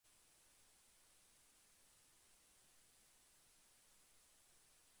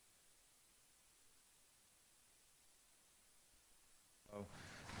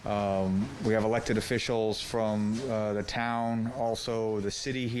We have elected officials from the town, also the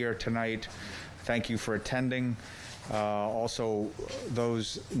city here tonight. Thank you for attending. Also,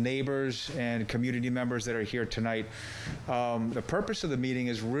 those neighbors and community members that are here tonight. The purpose of the meeting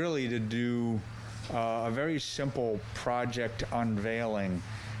is really to do a very simple project unveiling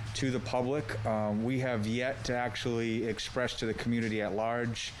to the public. We have yet to actually express to the community at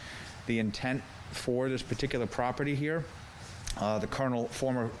large the intent for this particular property here, the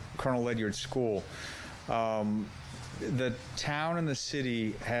former Colonel Ledyard School. The town and the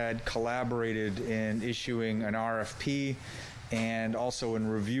city had collaborated in issuing an RFP and also in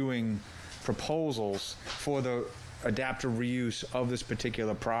reviewing proposals for the adaptive reuse of this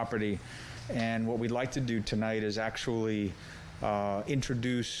particular property. And what we'd like to do tonight is actually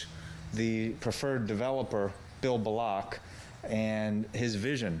introduce the preferred developer, Bill Bullock, and his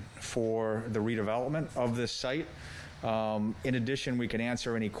vision for the redevelopment of this site. In addition, we can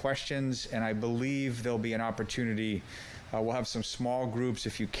answer any questions, and I believe there'll be an opportunity. We'll have some small groups,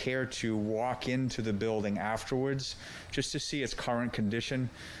 if you care to, walk into the building afterwards just to see its current condition.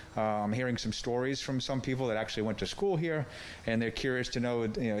 I'm hearing some stories from some people that actually went to school here, and they're curious to know,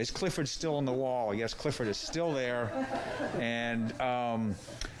 is Clifford still on the wall? Yes, Clifford is still there. And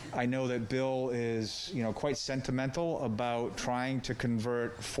I know that Bill is, quite sentimental about trying to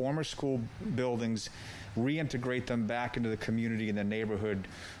convert former school buildings, reintegrate them back into the community and the neighborhood.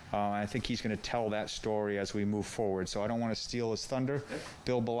 I think he's going to tell that story as we move forward. So I don't want to steal his thunder.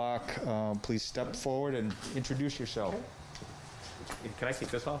 Bill Bullock, please step forward and introduce yourself. Can I take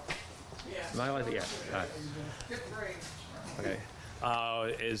this off? Yeah. Yeah. Okay.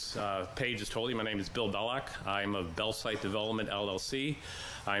 As Paige has told you, my name is Bill Belloc. I'm of Bell Site Development, LLC.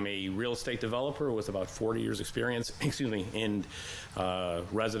 I'm a real estate developer with about 40 years experience, in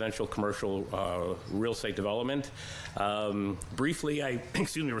residential, commercial real estate development. Briefly, I,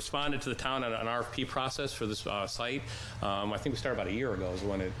 responded to the town on an RFP process for this site. I think we started about a year ago is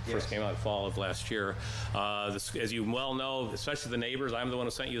when it first came out, fall of last year. As you well know, especially the neighbors, I'm the one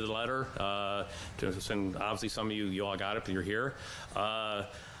who sent you the letter. And obviously some of you all got it, but you're here.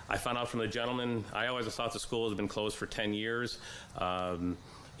 I found out from the gentleman, I always thought the school has been closed for 10 years.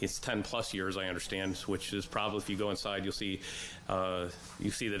 It's 10 plus years, I understand, which is probably, if you go inside, you'll see that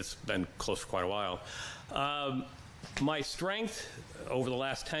it's been closed for quite a while. My strength over the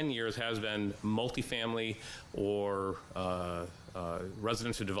last 10 years has been multifamily or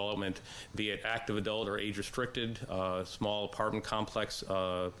residential development, be it active adult or age restricted, small apartment complex,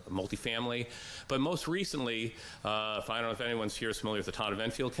 multifamily. But most recently, if I don't know if anyone's here is familiar with the town of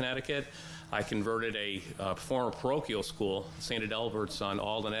Enfield, Connecticut, I converted a former parochial school, St. Adalbert's on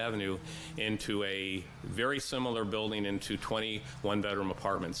Alden Avenue, into a very similar building into 21 bedroom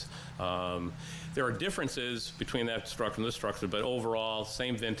apartments. There are differences between that structure and this structure, but overall,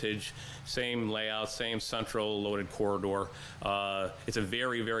 same vintage, same layout, same central loaded corridor. It's a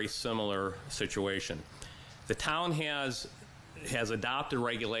very, very similar situation. The town has adopted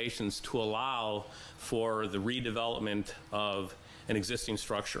regulations to allow for the redevelopment of an existing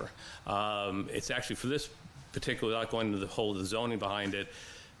structure. It's actually, for this particular, without going into the whole the zoning behind it,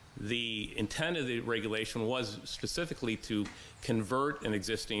 the intent of the regulation was specifically to convert an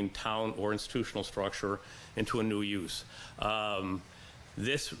existing town or institutional structure into a new use.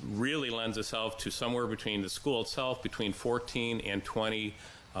 This really lends itself to somewhere between the school itself, between 14 and 20.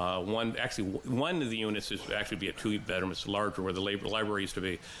 One of the units is actually be a 2-bedroom. It's larger where the library used to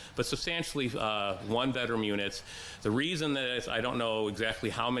be, but substantially 1-bedroom units. The reason that I don't know exactly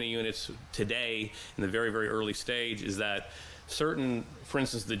how many units today in the very, very early stage is that certain, for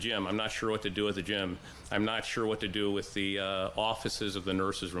instance, the gym, I'm not sure what to do with the gym. I'm not sure what to do with the offices of the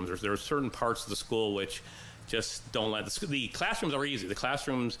nurses' rooms. There are certain parts of the school which just don't let the classrooms are easy. The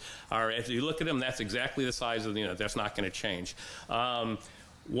classrooms are, if you look at them, that's exactly the size of the unit. That's not going to change.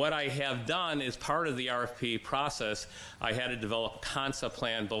 What I have done is part of the RFP process, I had to develop a concept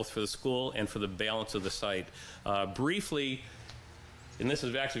plan both for the school and for the balance of the site. Briefly, and this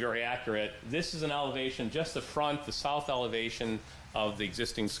is actually very accurate, this is an elevation, just the front, the south elevation of the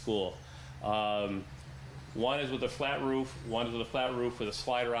existing school. One is with a flat roof, one is with a flat roof with a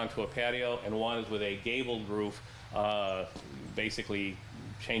slider onto a patio, and one is with a gabled roof, basically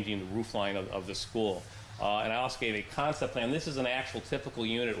changing the roof line of the school. And I also gave a concept plan. This is an actual typical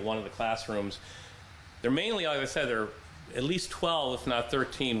unit in one of the classrooms. They're mainly, like I said, they're at least 12, if not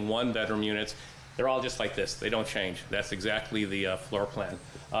 13, 1-bedroom units. They're all just like this. They don't change. That's exactly the floor plan.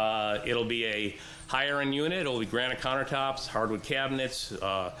 It'll be a higher end unit, it'll be granite countertops, hardwood cabinets,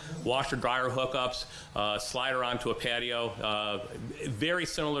 washer dryer hookups, slider onto a patio, very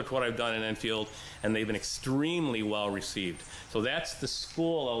similar to what I've done in Enfield, and they've been extremely well received. So that's the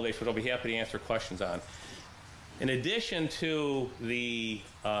school elevation, which I'll be happy to answer questions on. In addition to the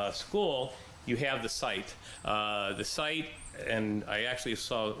school, you have the site. The site, and I actually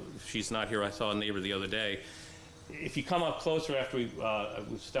saw, she's not here, I saw a neighbor the other day. If you come up closer after we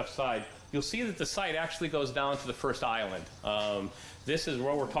step aside, you'll see that the site actually goes down to the first island. This is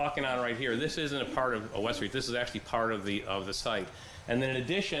what we're talking on right here. This isn't a part of West Street. This is actually part of the site. And then in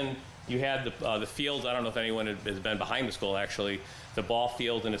addition, you had the fields. I don't know if anyone has been behind the school, actually, the ball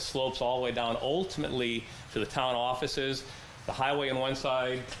field, and it slopes all the way down ultimately to the town offices, the highway on one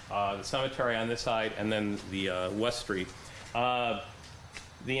side, the cemetery on this side, and then the West Street.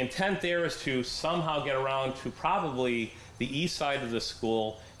 The intent there is to somehow get around to probably the east side of the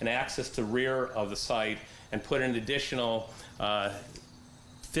school and access the rear of the site and put an additional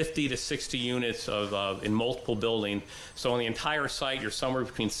 50 to 60 units of in multiple buildings. So on the entire site, you're somewhere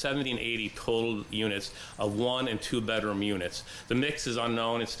between 70 and 80 total units of 1 and 2 bedroom units. The mix is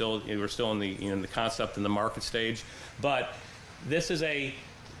unknown. It's still, we're still in the concept and the market stage. But this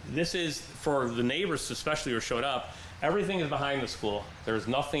is for the neighbors, especially who showed up. Everything is behind the school. There's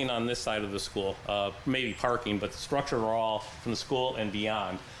nothing on this side of the school, maybe parking, but the structure are all from the school and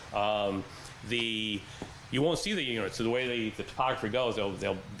beyond. You won't see the units. So the way the topography goes,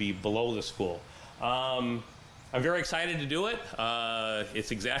 they'll be below the school. I'm very excited to do it.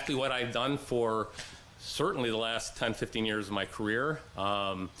 It's exactly what I've done for certainly the last 10, 15 years of my career.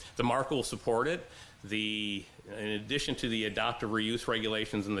 The market will support it. In addition to the adaptive reuse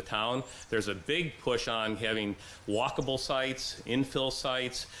regulations in the town, there's a big push on having walkable sites, infill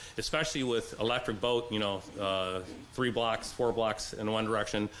sites, especially with electric boat, 3 blocks, 4 blocks in one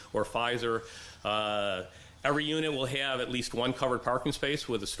direction, or Pfizer. Every unit will have at least 1 covered parking space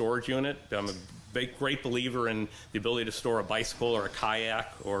with a storage unit. I'm a great believer in the ability to store a bicycle or a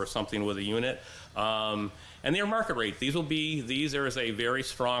kayak or something with a unit. And they're market rate. There is a very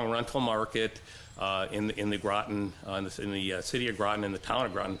strong rental market in the Groton, in the city of Groton, and the town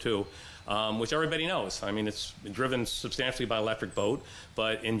of Groton too, which everybody knows. I mean, it's driven substantially by electric boat,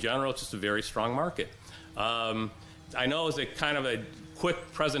 but in general, it's just a very strong market. I know as a kind of a quick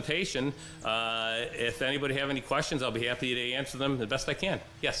presentation, if anybody have any questions, I'll be happy to answer them the best I can.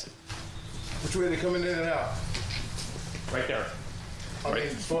 Yes? Which way are they coming in and out? Right there.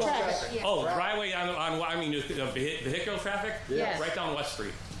 Traffic. Yes. Oh, driveway vehicular traffic? Yes. Right down West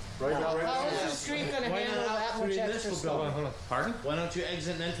Street. How is the street going to handle that much extra stuff? Pardon? Why don't you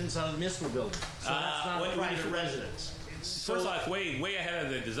exit an entrance out of the municipal building? So that's not a private residence. First of all, it's way ahead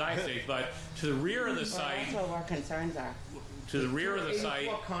of the design stage, but to the rear of the site, That's what our concerns are. to the rear of the site,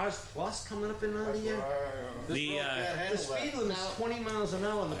 84 cars plus coming up in out of here. The speed limit is 20 miles an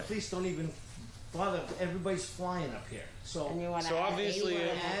hour, and the police don't even bother. Everybody's flying up here. And you want to So obviously,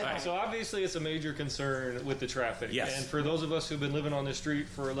 Right. it's a major concern with the traffic. Yes. And for those of us who've been living on this street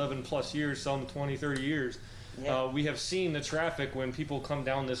for 11 plus years, some 20, 30 years, we have seen the traffic when people come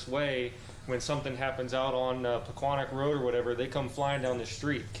down this way. When something happens out on Pequannock Road or whatever, they come flying down the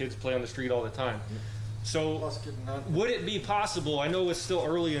street. Kids play on the street all the time. So would it be possible, I know it's still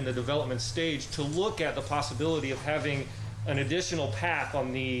early in the development stage, to look at the possibility of having an additional path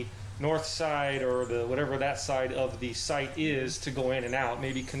on the north side or the whatever that side of the site is to go in and out,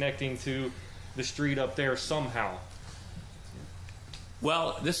 maybe connecting to the street up there somehow?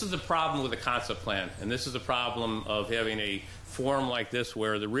 well, this is the problem with the concept plan, and this is the problem of having a form like this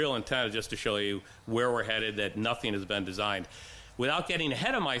where the real intent is just to show you where we're headed, that nothing has been designed. Without getting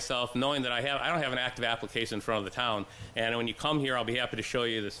ahead of myself, knowing that I don't have an active application in front of the town, and when you come here, I'll be happy to show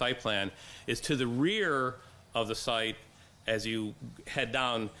you the site plan, is to the rear of the site, as you head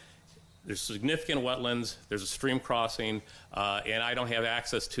down, there's significant wetlands, there's a stream crossing, and I don't have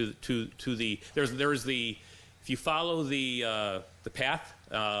access to the, there's the, if you follow the path,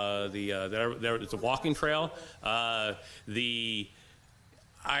 it's a walking trail, I'll be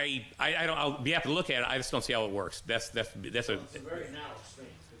happy to look at it, I just don't see how it works. That's a It's a very narrow stream.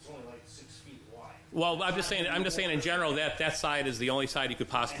 It's only like 6 feet wide. well, I'm just saying in general that side is the only side you could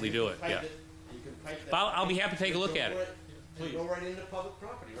possibly do it. Yeah. But I'll be happy to take a look at it. Go right into public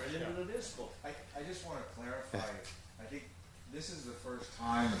property, right into the municipal. I just want to clarify, I think this is the first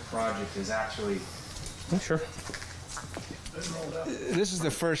time the project is actually, Sure. this is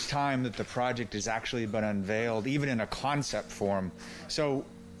the first time that the project has actually been unveiled, even in a concept form. So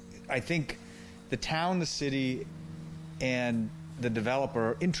I think the town, the city, and the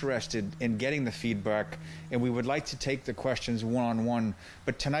developer interested in getting the feedback, and we would like to take the questions one-on-one,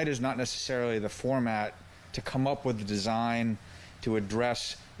 but tonight is not necessarily the format to come up with the design to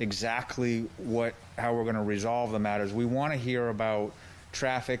address exactly how we're going to resolve the matters. We want to hear about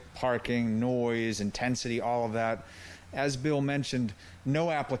traffic, parking, noise, intensity, all of that. As Bill mentioned,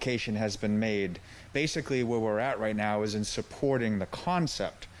 no application has been made. Basically, where we're at right now is in supporting the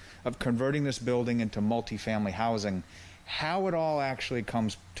concept of converting this building into multifamily housing. How it all actually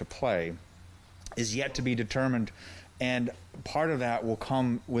comes to play is yet to be determined, and part of that will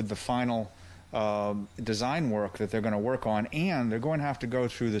come with the final design work that they're going to work on, and they're going to have to go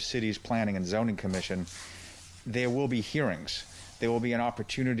through the city's Planning and Zoning Commission. There will be hearings. There will be an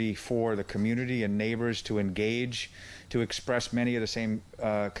opportunity for the community and neighbors to engage, to express many of the same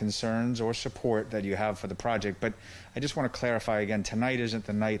concerns or support that you have for the project. But I just want to clarify again, tonight isn't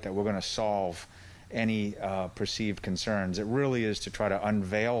the night that we're going to solve any perceived concerns. It really is to try to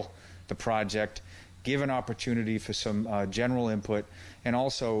unveil the project, give an opportunity for some general input, and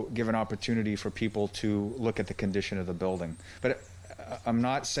also give an opportunity for people to look at the condition of the building. But I'm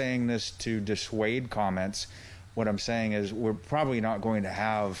not saying this to dissuade comments. What I'm saying is we're probably not going to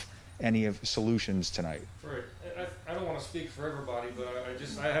have any of solutions tonight. Right. I don't want to speak for everybody, but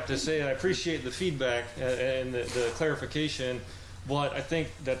I have to say I appreciate the feedback and the clarification. But I think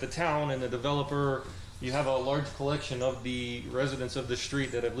that the town and the developer, you have a large collection of the residents of the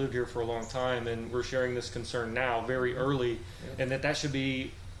street that have lived here for a long time, and we're sharing this concern now very early, and that should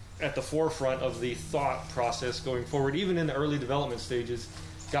be at the forefront of the thought process going forward, even in the early development stages.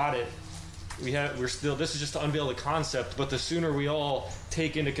 Got it. This is just to unveil the concept, but the sooner we all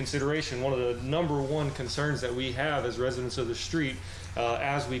take into consideration one of the #1 concerns that we have as residents of the street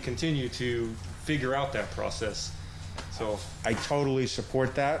as we continue to figure out that process. So I totally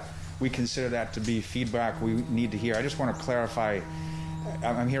support that. We consider that to be feedback we need to hear. I just want to clarify,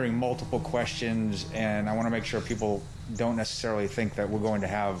 I'm hearing multiple questions, and I want to make sure people don't necessarily think that we're going to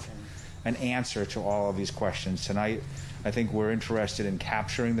have an answer to all of these questions tonight. I think we're interested in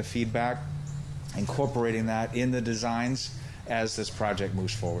capturing the feedback, incorporating that in the designs as this project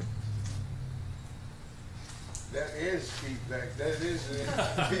moves forward. That is feedback. That is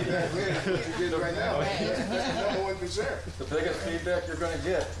feedback what you did right now. That's the #1 concern. The biggest feedback you're going to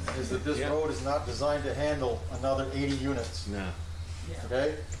get is that this road is not designed to handle another 80 units. No.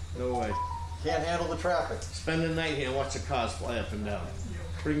 Okay? No way. Can't handle the traffic. Spend the night here and watch the cars fly up and down.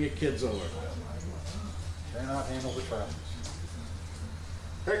 Bring your kids over. Cannot handle the traffic.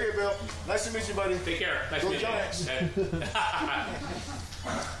 Take care, Bill. Nice to meet you, buddy. Take care. Nice to Go meet you. Giants.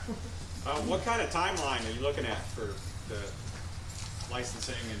 What kind of timeline are you looking at for the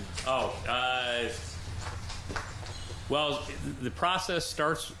licensing and? Well, the process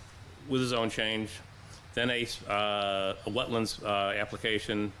starts with a zone change, then a wetlands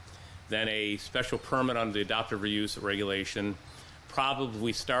application, then a special permit under the adaptive reuse regulation. Probably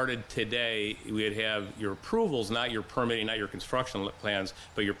we started today, we'd have your approvals, not your permitting, not your construction plans,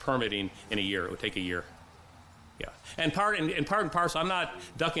 but your permitting in a year. It would take a year. Yeah, and part and parcel. I'm not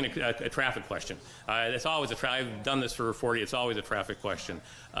ducking a traffic question. It's always I've done this for 40. It's always a traffic question.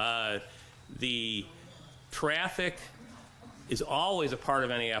 The traffic is always a part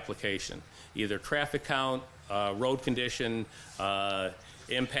of any application. Either traffic count, road condition,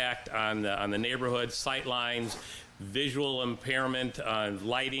 impact on the neighborhood, sight lines, visual impairment,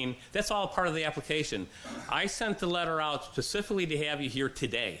 lighting. That's all part of the application. I sent the letter out specifically to have you here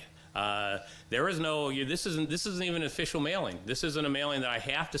today. There is no, this isn't even an official mailing. This isn't a mailing that I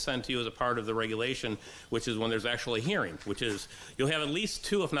have to send to you as a part of the regulation, which is when there's actually a hearing, which is, you'll have at least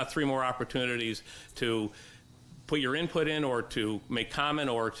 2, if not 3 more opportunities to put your input in or to make comment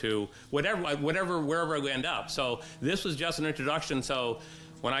or to wherever we end up. So this was just an introduction. So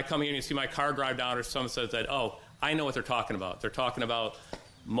when I come here and you see my car drive down or someone says that, oh, I know what they're talking about. They're talking about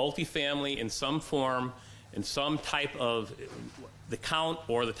multifamily in some form, in some type of, the count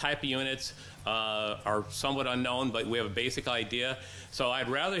or the type of units are somewhat unknown, but we have a basic idea. So I'd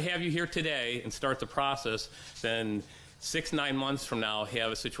rather have you here today and start the process than 6-9 months from now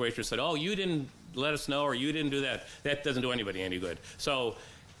have a situation that said, oh, you didn't let us know or you didn't do that. That doesn't do anybody any good. So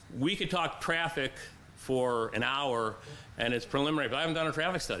we could talk traffic for an hour and it's preliminary, but I haven't done a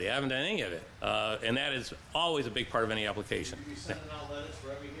traffic study. I haven't done any of it. And that is always a big part of any application. Are you sending out letters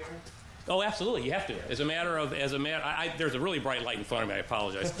for every hearing? Oh, absolutely. You have to. There's a really bright light in front of me. I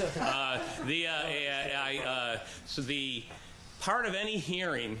apologize. So the part of any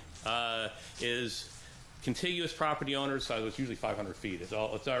hearing is contiguous property owners. So it's usually 500 feet. It's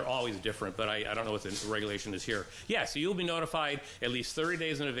always different, but I don't know what the regulation is here. Yeah, so you'll be notified at least 30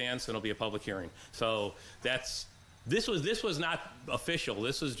 days in advance, and it'll be a public hearing. So that's This was not official.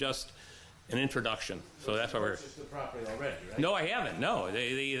 This is just an introduction. So that's why we're. Purchased the property already, right? No, I haven't. No,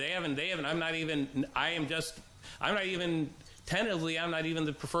 they haven't. I'm not even tentatively. I'm not even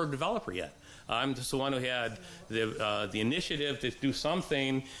the preferred developer yet. I'm just the one who had the initiative to do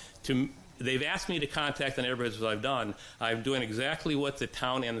something. They've asked me to contact the neighborhoods that I've done. I'm doing exactly what the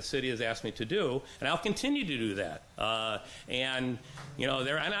town and the city has asked me to do, and I'll continue to do that. And you know,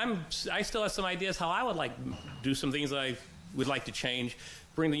 I still have some ideas how I would like do some things that I would like to change,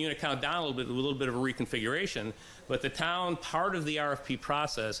 bring the unit count down a little bit of a reconfiguration. But the town, part of the RFP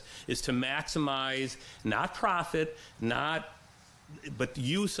process is to maximize not profit, but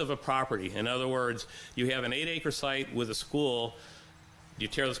use of a property. In other words, you have an 8-acre site with a school. You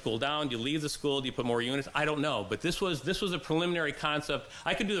tear the school down, you leave the school, do you put more units? I don't know, but this was a preliminary concept.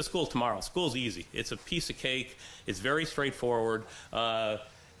 I could do the school tomorrow. School's easy. It's a piece of cake. It's very straightforward.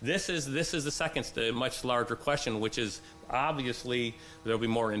 This is the second much larger question, which is obviously there'll be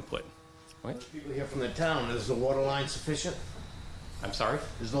more input. Right? People here from the town, is the water line sufficient? I'm sorry?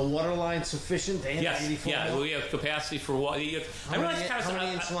 Is the water line sufficient to handle Yes, 84 yeah, more? we have capacity for water. How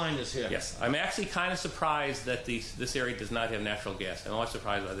many inch line is here? Yes, I'm actually kind of surprised that this area does not have natural gas. I'm not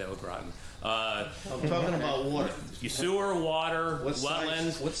surprised by that with Groton. I'm talking about water. Sewer, water, What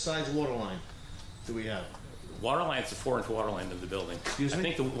wetlands. what size water line do we have? Water line is a 4-inch water line into the building. Excuse me? I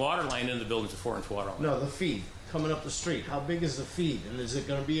think the water line into the building is a 4-inch water line. No, the feed coming up the street. How big is the feed, and is it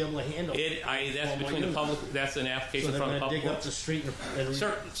going to be able to handle? That's between the public. That's an application So from they're the going to public. dig up the street and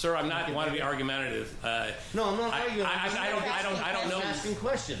Sir, I'm not want to be argumentative. No, I'm not arguing. I don't know. I'm asking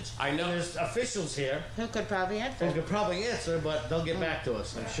questions. I know. And there's officials here Who could probably who answer? could probably answer, but they'll get back to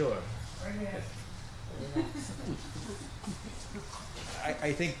us, I'm sure.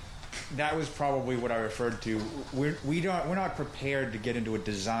 I think that was probably what I referred to. We're not prepared to get into a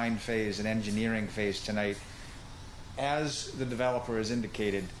design phase, an engineering phase tonight. As the developer has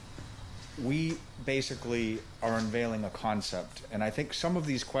indicated, we basically are unveiling a concept. And I think some of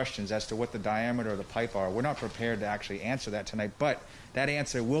these questions as to what the diameter of the pipe are, we're not prepared to actually answer that tonight, but that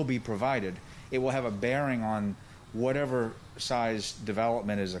answer will be provided. It will have a bearing on whatever size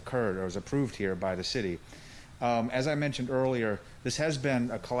development has occurred or is approved here by the city. As I mentioned earlier, this has been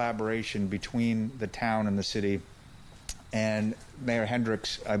a collaboration between the town and the city, and Mayor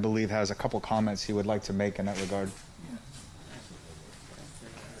Hendricks, I believe, has a couple comments he would like to make in that regard.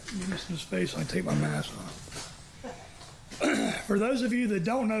 Give me some space, I take my mask off. For those of you that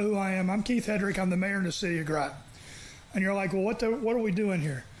don't know who I am, I'm Keith Hedrick. I'm the mayor in the city of Groton. And you're like, well, what are we doing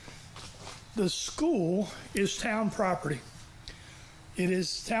here? The school is town property. It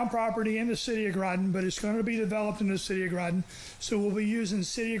is town property in the city of Groton, but it's going to be developed in the city of Groton, so we'll be using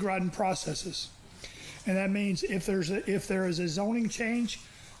city of Groton processes. And that means if there is a zoning change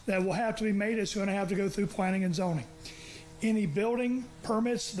that will have to be made, it's going to have to go through planning and zoning. Any building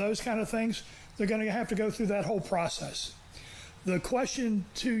permits, those kind of things, they're going to have to go through that whole process. The question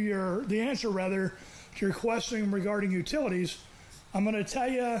to the answer to your question regarding utilities, I'm going to tell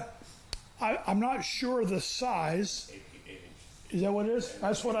you, I'm not sure the size. Is that what it is?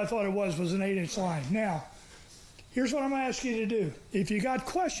 That's what I thought it was an 8-inch line. Now, here's what I'm going to ask you to do. If you got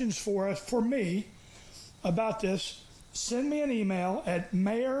questions for me about this, send me an email at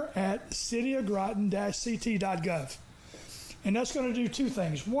mayor@cityofgroton-ct.gov. And that's going to do two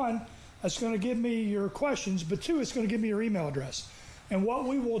things. One, that's going to give me your questions, but two, it's going to give me your email address. And what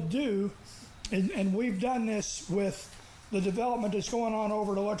we will do, and we've done this with the development that's going on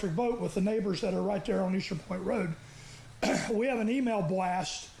over at Electric Boat with the neighbors that are right there on Eastern Point Road, we have an email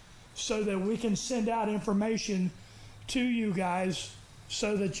blast so that we can send out information to you guys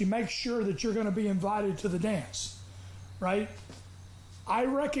so that you make sure that you're going to be invited to the dance, right? I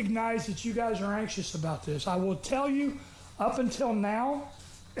recognize that you guys are anxious about this. I will tell you, up until now,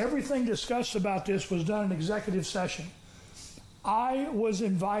 everything discussed about this was done in executive session. I was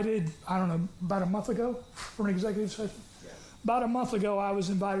invited, I don't know, about a month ago for an executive session? Yeah. About a month ago, I was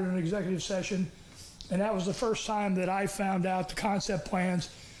invited to an executive session, and that was the first time that I found out the concept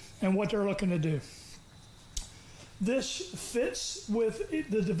plans and what they're looking to do. This fits with,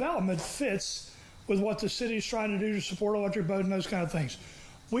 the development fits with what the city's trying to do to support Electric Boat and those kind of things.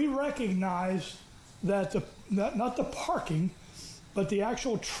 We recognize that not the parking, but the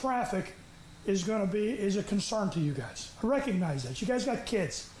actual traffic is a concern to you guys. I recognize that. You guys got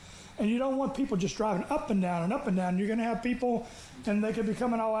kids, and you don't want people just driving up and down and up and down. You're going to have people, and they could be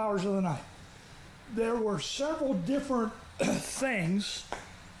coming all hours of the night. There were several different things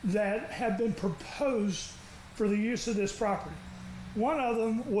that have been proposed for the use of this property. One of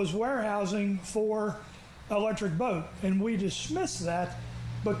them was warehousing for Electric Boat, and we dismissed that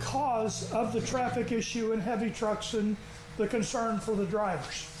because of the traffic issue and heavy trucks and the concern for the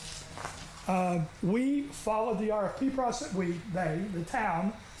drivers. We followed the RFP process. The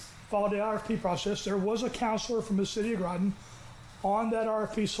town followed the RFP process. There was a counselor from the city of Groton on that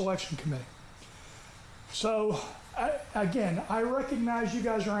RFP selection committee. So, again, I recognize you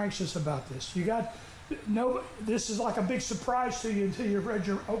guys are anxious about this. This is like a big surprise to you until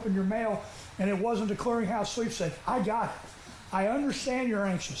you open your mail and it wasn't a clearinghouse sweepstake. I got it. I understand you're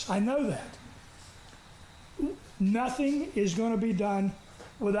anxious. I know that. Nothing is going to be done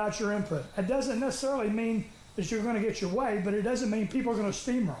without your input. It doesn't necessarily mean that you're going to get your way, but it doesn't mean people are going to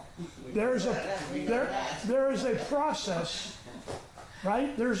steamroll. There is a process,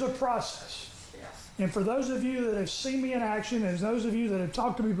 right? There's a process. And for those of you that have seen me in action, and those of you that have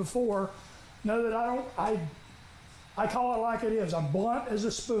talked to me before, know that I call it like it is. I'm blunt as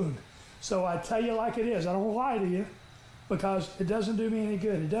a spoon. So I tell you like it is. I don't lie to you because it doesn't do me any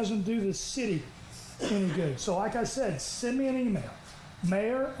good. It doesn't do the city any good. So like I said, send me an email,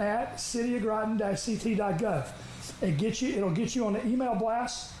 mayor@cityofgroton-ct.gov. It'll get you on the email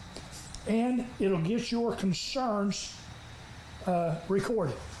blast, and it'll get your concerns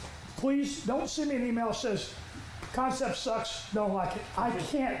recorded. Please don't send me an email that says, concept sucks, don't like it. I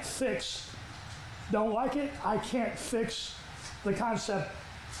can't fix, don't like it, I can't fix the concept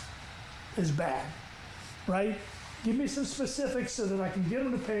is bad, right? Give me some specifics so that I can get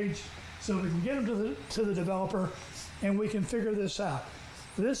them to page, so we can get them to the developer, and we can figure this out.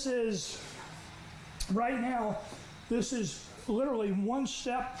 This is, right now, this is literally one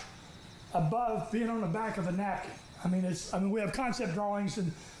step above being on the back of a napkin. I mean, we have concept drawings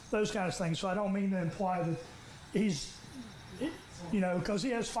and those kind of things, so I don't mean to imply that he's, because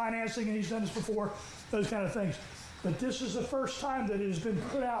he has financing and he's done this before, those kind of things. But this is the first time that it has been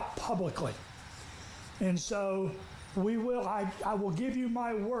put out publicly. And so I will give you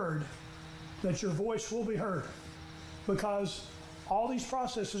my word that your voice will be heard, because all these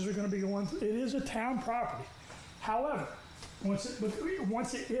processes are going to be going through. It is a town property. However,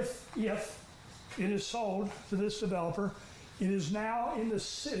 if it is sold to this developer, it is now in the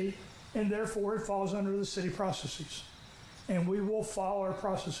city, and therefore it falls under the city processes. And we will follow our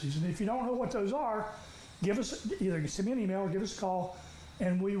processes. And if you don't know what those are, either send me an email or give us a call,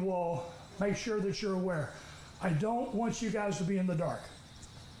 and we will make sure that you're aware. I don't want you guys to be in the dark.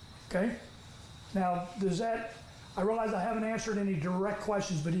 Okay? Now, I realize I haven't answered any direct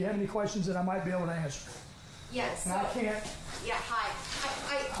questions, but do you have any questions that I might be able to answer? Yes. And I can't. Yeah, hi.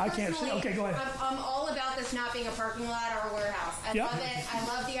 I can't see. Okay, go ahead. I'm all about this not being a parking lot or a warehouse. I love it. I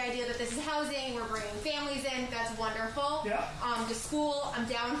love the idea that this is housing. We're bringing families in. That's wonderful. Yeah. The school, I'm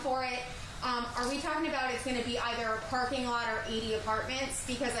down for it. Are we talking about it's going to be either a parking lot or 80 apartments?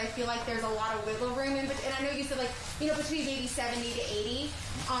 Because I feel like there's a lot of wiggle room. And I know you said, between maybe 70 to 80.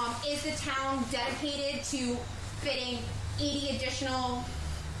 Is the town dedicated to fitting 80 additional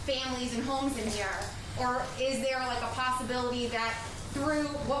families and homes in here? Or is there a possibility that through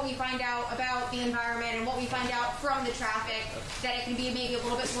what we find out about the environment and what we find out from the traffic, that it can be maybe a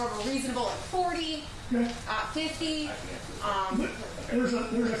little bit more of a reasonable 40, 50? There's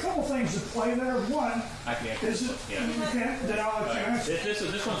a couple things at play there. One, I can answer is it, yeah. you can't, then I'll let you answer.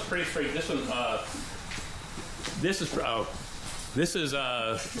 This one's pretty straight. This is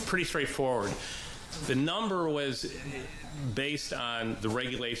pretty straightforward. The number was based on the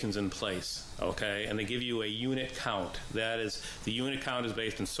regulations in place, okay? And they give you a unit count. That is, the unit count is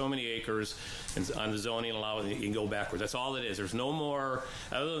based on so many acres and on the zoning allowed, you can go backwards. That's all it is. There's no more,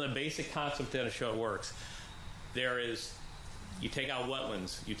 other than the basic concept to show it works. There is, you take out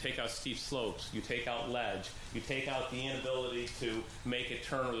wetlands, you take out steep slopes, you take out ledge, you take out the inability to make it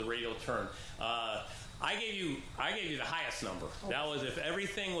turn or the radial turn. I gave you the highest number. That was if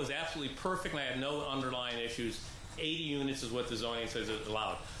everything was absolutely perfect and I had no underlying issues. 80 units is what the zoning says is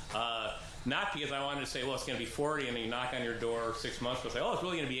allowed. Not because I wanted to say, well, it's going to be 40, and then you knock on your door 6 months and say, oh, it's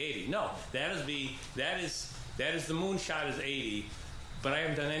really going to be 80. No, that is the moonshot is 80. But I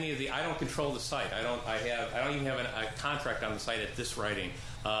haven't done any of the. I don't control the site. I don't even have a contract on the site at this writing.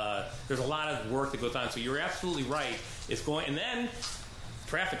 There's a lot of work that goes on. So you're absolutely right. It's going, and then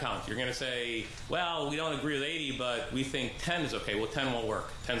traffic count. You're going to say, well, we don't agree with 80, but we think 10 is okay. Well, 10 won't work.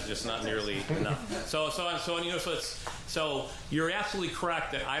 10 is just not nearly enough. So you're absolutely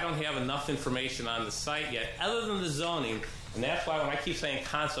correct that I don't have enough information on the site yet, other than the zoning, and that's why when I keep saying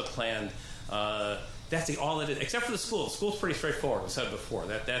concept plan, that's all it is. Except for the school. The school's pretty straightforward. I said before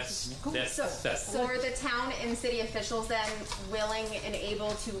that's. So are the town and city officials then willing and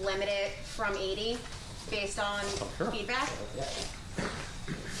able to limit it from 80 based on feedback?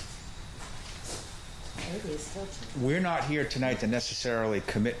 we're not here tonight to necessarily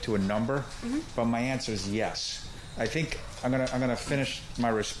commit to a number, but my answer is yes. I think I'm gonna finish my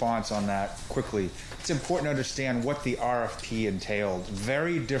response on that quickly. It's important to understand what the RFP entailed.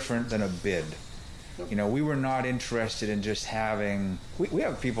 Very different than a bid. You know, we were not interested in just having, we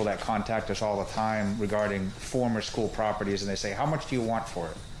have people that contact us all the time regarding former school properties, and they say, how much do you want for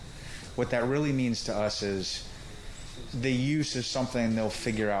it? What that really means to us is the use is something they'll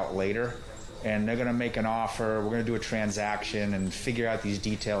figure out later, and they're going to make an offer, we're going to do a transaction and figure out these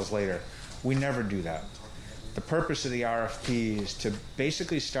details later. We never do that. The purpose of the RFP is to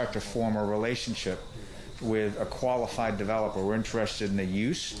basically start to form a relationship with a qualified developer. We're interested in the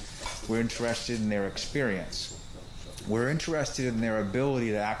use, we're interested in their experience, we're interested in their ability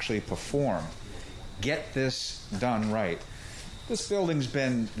to actually perform, get this done right. This building's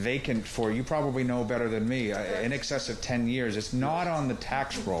been vacant for, you probably know better than me, in excess of 10 years. It's not on the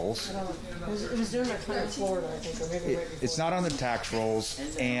tax rolls. It was during my time in Florida, I think, or maybe right before. It's not on the tax rolls,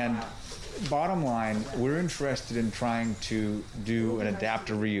 and bottom line, we're interested in trying to do an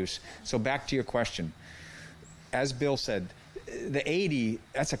adaptive reuse. So back to your question. As Bill said, the 80,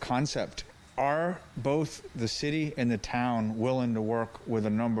 that's a concept. Are both the city and the town willing to work with a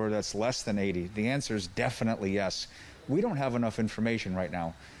number that's less than 80? The answer is definitely yes. We don't have enough information right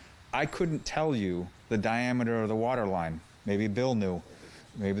now. I couldn't tell you the diameter of the water line. Maybe Bill knew.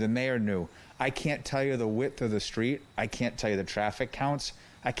 Maybe the mayor knew. I can't tell you the width of the street. I can't tell you the traffic counts.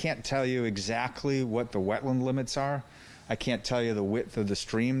 I can't tell you exactly what the wetland limits are. I can't tell you the width of the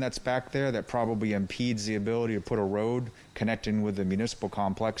stream that's back there that probably impedes the ability to put a road connecting with the municipal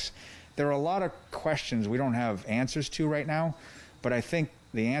complex. There are a lot of questions we don't have answers to right now, but I think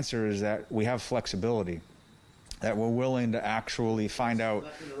the answer is that we have flexibility, that we're willing to actually find out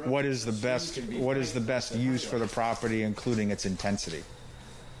what is the best use for the property, including its intensity.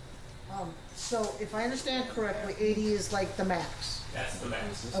 So if I understand correctly, 80 is like the max. That's the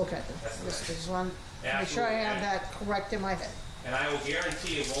max. Okay. That's the max. Just want to make sure I have that correct in my head. And I will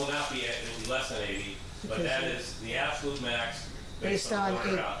guarantee it will not be, it will be less than 80, but that is the absolute max. Based on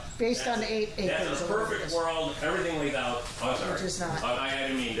 8 acres. That's a perfect world, everything laid out. Oh, sorry. Which is not. I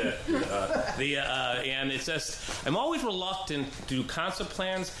didn't mean to. And it's just, I'm always reluctant to do concept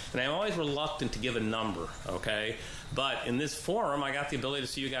plans, and I'm always reluctant to give a number, okay? But in this forum, I got the ability to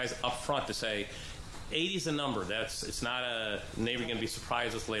see you guys up front to say, 80 is a number. It's not a neighbor going to be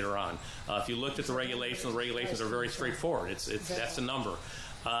surprised with later on. If you looked at the regulations are very straightforward. That's a number.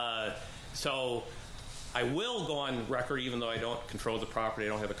 So I will go on record, even though I don't control the property, I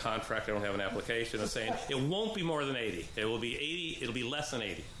don't have a contract, I don't have an application, of saying it won't be more than 80. It will be 80. It'll be less than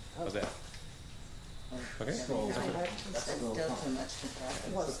 80. How's that? Okay. That's still too much to try.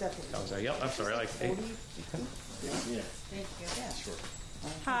 Well, it's definitely. Yep. I'm sorry. I like 80. Thank you. Yeah. Sure.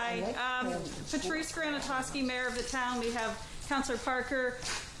 Hi, Patrice Granatowski, Mayor of the town. We have Councilor Parker,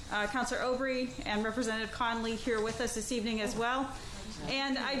 Councilor Aubry, and Representative Conley here with us this evening as well.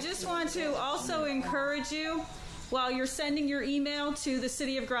 And I just want to also encourage you, while you're sending your email to the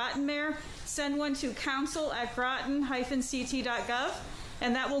City of Groton Mayor, send one to council@groton-ct.gov,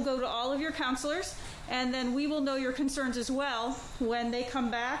 and that will go to all of your councilors. And then we will know your concerns as well when they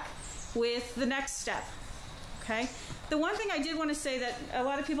come back with the next step. Okay? The one thing I did want to say that a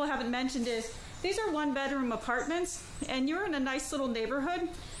lot of people haven't mentioned is these are one-bedroom apartments, and you're in a nice little neighborhood,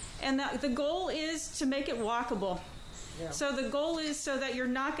 and the goal is to make it walkable. Yeah. So the goal is so that you're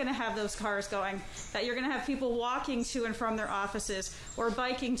not going to have those cars going, that you're going to have people walking to and from their offices or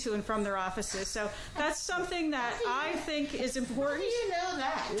biking to and from their offices. So that's something that I think is important. How do you know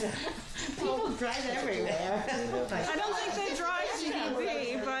that? Yeah. People drive everywhere. I don't think they drive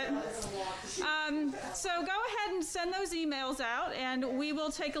GDP, but so go ahead and send those emails out, and we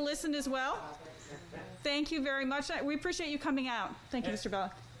will take a listen as well. Thank you very much. We appreciate you coming out. Thank you, Mr.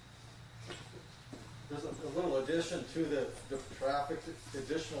 Bellick. There's a little addition to the traffic,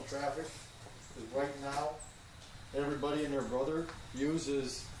 additional traffic. Right now, everybody and their brother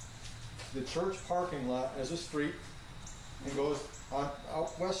uses the church parking lot as a street and goes on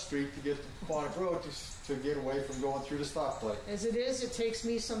out West Street to get to Quantic Road to get away from going through the stoplight. As it is, it takes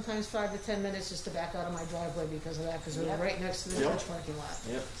me sometimes 5 to 10 minutes just to back out of my driveway because of that, because we're right next to the church parking lot.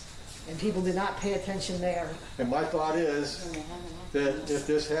 Yep. And people did not pay attention there. And my thought is that if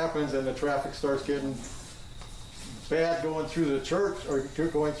this happens and the traffic starts getting bad going through the church or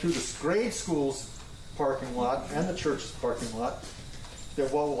going through the grade school's parking lot and the church's parking lot,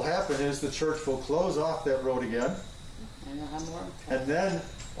 that what will happen is the church will close off that road again, and then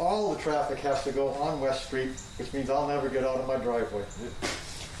all the traffic has to go on West Street, which means I'll never get out of my driveway.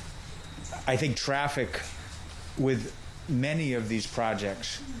 I think traffic with many of these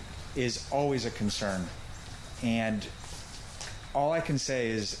projects is always a concern. And all I can say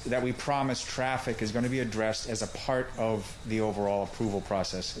is that we promise traffic is going to be addressed as a part of the overall approval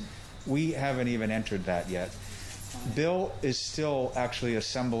process. We haven't even entered that yet. Bill is still actually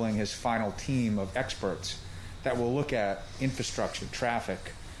assembling his final team of experts that will look at infrastructure,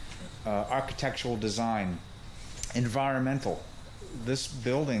 traffic, architectural design, environmental. This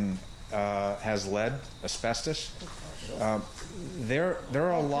building has lead, asbestos. There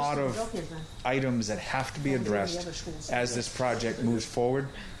are a lot of items that have to be addressed as this project moves forward.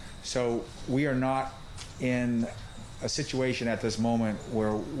 So we are not in a situation at this moment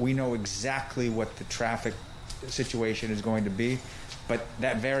where we know exactly what the traffic situation is going to be, but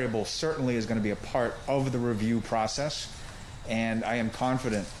that variable certainly is going to be a part of the review process, and I am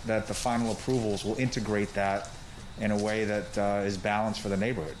confident that the final approvals will integrate that in a way that is balanced for the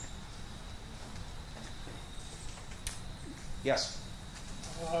neighborhood. Yes?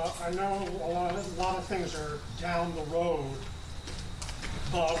 I know a lot of things are down the road,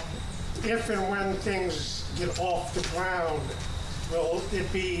 but if and when things get off the ground, will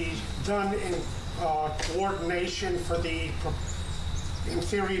it be done in coordination for the, in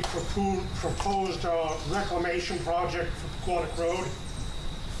theory, proposed reclamation project for Quantic Road?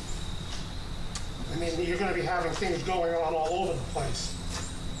 I mean, you're going to be having things going on all over the place.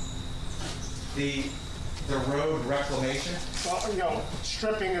 The road reclamation? Well, you know,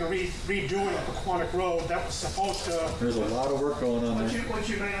 stripping and redoing Quantic Road, that was supposed to... There's a lot of work going on there. What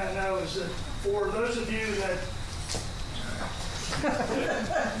you may not know is that for those of you that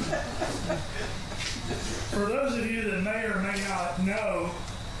for those of you that may or may not know,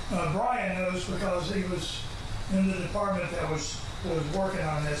 Brian knows because he was in the department that was working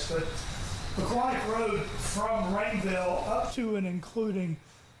on this, but Quantic Road from Rainville up to and including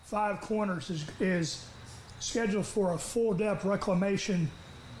Five Corners is scheduled for a full depth reclamation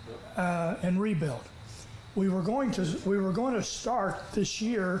and rebuild. We were going to start this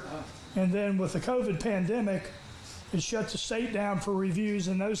year, and then with the COVID pandemic, it shut the state down for reviews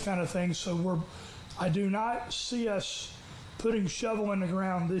and those kind of things. So I do not see us putting shovel in the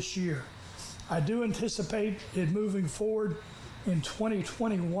ground this year. I do anticipate it moving forward in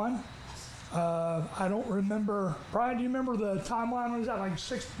 2021. I don't remember, Brian, do you remember the timeline? Was that like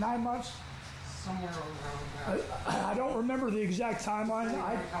 6 to 9 months? Somewhere around that. I don't remember the exact timeline.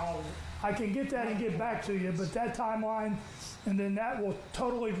 I can get that and get back to you, but that timeline, and then that will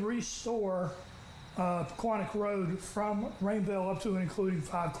totally restore Quantic Road from Rainville up to and including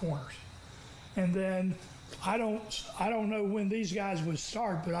Five Corners. And then I don't know when these guys would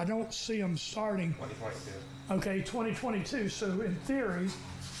start, but I don't see them starting. 2022. Okay, 2022. So in theory,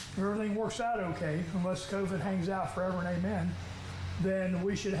 if everything works out okay, unless COVID hangs out forever and amen, then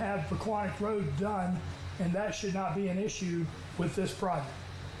we should have Quantic Road done, and that should not be an issue with this project.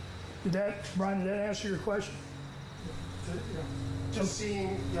 Brian, did that answer your question? Just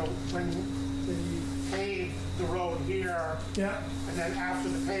seeing, you know, when they paved the road here, yeah, and then after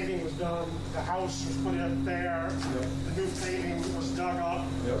the paving was done, the house was put up there, the new paving was dug up.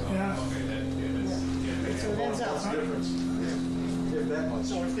 Yeah. So that's out. Difference. If that much.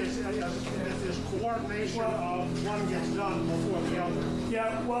 So if there's coordination of one gets done before the other.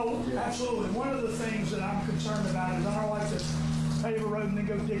 Yeah, well, absolutely. One of the things that I'm concerned about is I don't like to pave a road and then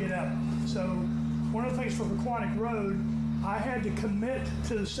go dig it up. So one of the things for Quantic Road, I had to commit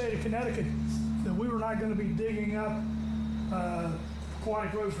to the state of Connecticut that we were not going to be digging up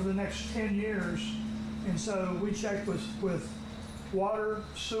Quantic Road for the next 10 years. And so we checked with water,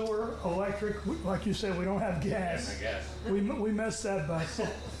 sewer, electric. Like you said, we don't have gas. We messed that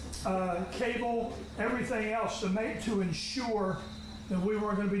up. Cable, everything else to ensure that we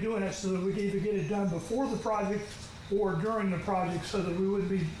weren't going to be doing that, so that we could either get it done before the project or during the project, so that we wouldn't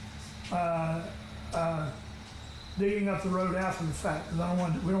be digging up the road after the fact.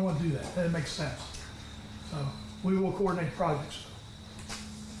 Because we don't want to do that. That makes sense. So we will coordinate projects.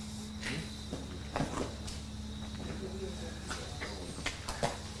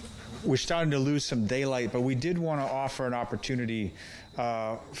 We're starting to lose some daylight, but we did want to offer an opportunity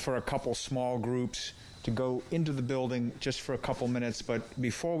for a couple small groups to go into the building just for a couple minutes. But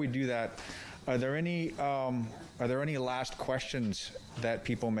before we do that, are there any last questions that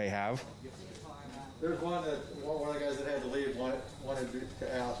people may have? There's one that one of the guys that had to leave wanted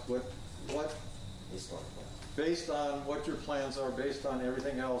to ask what based on what your plans are, based on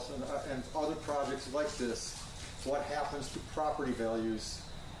everything else, and other projects like this, what happens to property values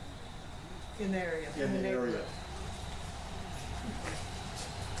In the area. in the area?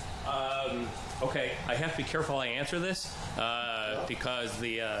 Okay, I have to be careful I answer this because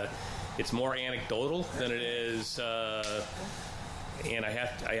it's more anecdotal than it is and I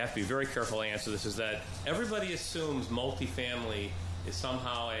have to be very careful to answer this, is that everybody assumes multifamily is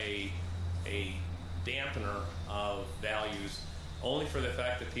somehow a dampener of values only for the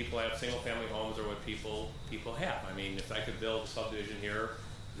fact that people have single-family homes or what people have. I mean, if I could build a subdivision here,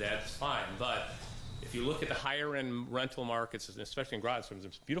 that's fine. But if you look at the higher-end rental markets, especially in Groton,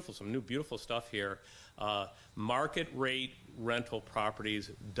 some new beautiful stuff here. Market rate rental properties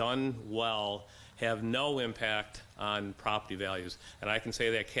done well have no impact on property values, and I can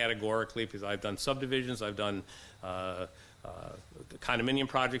say that categorically because I've done subdivisions, I've done condominium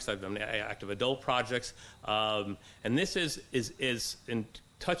projects, I've done active adult projects, and this is in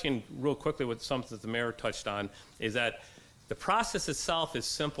touching real quickly with something that the mayor touched on, is that the process itself is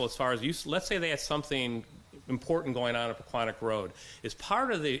simple as far as let's say they had something important going on at Pequannock Road. As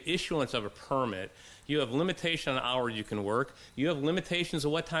part of the issuance of a permit, you have limitation on hours you can work. You have limitations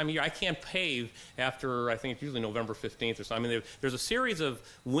of what time of year. I can't pave after, I think it's usually November 15th or something. I mean, there's a series of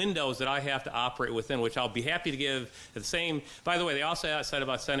windows that I have to operate within, which I'll be happy to give the same. By the way, they also said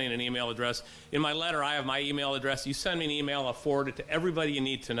about sending an email address. In my letter, I have my email address. You send me an email, I'll forward it to everybody you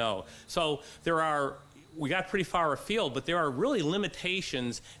need to know. So we got pretty far afield, but there are really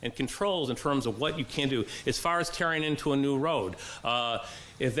limitations and controls in terms of what you can do as far as tearing into a new road.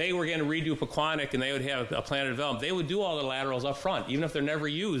 If they were going to redo Pequannock and they would have a plan of development, they would do all the laterals up front. Even if they're never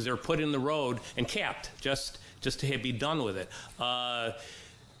used, they're put in the road and capped just to be done with it.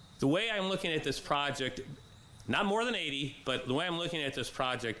 The way I'm looking at this project, not more than 80, but the way I'm looking at this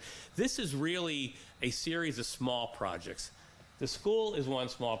project, this is really a series of small projects. The school is one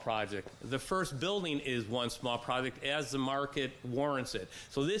small project. The first building is one small project as the market warrants it.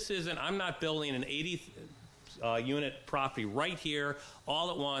 So this isn't, I'm not building an 80 unit property right here all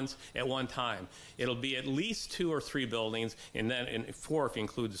at once at one time. It'll be at least 2 or 3 buildings, and then 4 if you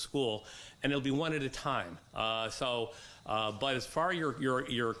include the school, and it'll be one at a time. But as far as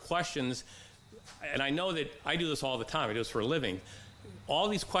your questions, and I know that I do this all the time, I do this for a living, all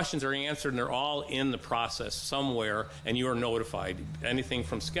these questions are answered and they're all in the process somewhere, and you are notified. Anything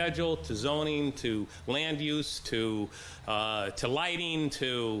from schedule to zoning to land use to lighting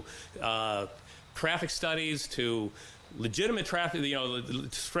to traffic studies to legitimate traffic,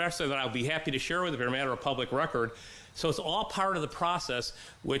 traffic that I'll be happy to share with you if it's a matter of public record. So it's all part of the process,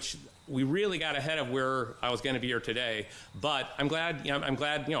 which we really got ahead of where I was going to be here today. But I'm glad, now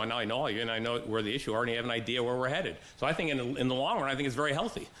I know all you, and I know where the issue are, and you have an idea where we're headed. So I think in the long run, I think it's very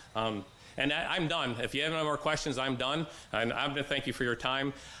healthy. And I'm done. If you have no more questions, I'm done. And I'm going to thank you for your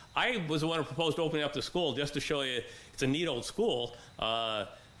time. I was the one who proposed opening up the school just to show you it's a neat old school.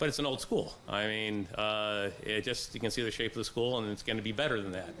 But it's an old school. I mean, you can see the shape of the school, and it's going to be better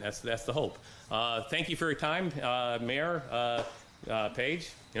than that. That's the hope. Thank you for your time, Mayor,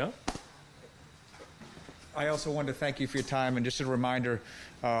 Page. I also want to thank you for your time, and just a reminder,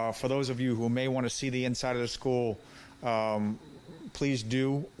 for those of you who may want to see the inside of the school, please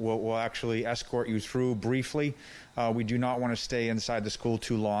do. We'll actually escort you through briefly. We do not want to stay inside the school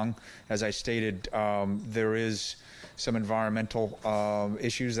too long. As I stated, there is some environmental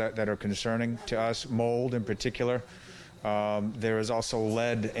issues that are concerning to us, mold in particular. There is also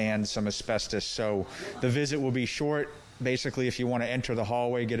lead and some asbestos. So the visit will be short. Basically, if you want to enter the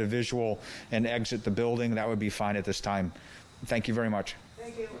hallway, get a visual, and exit the building, that would be fine at this time. Thank you very much.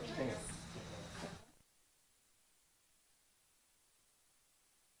 Thank you.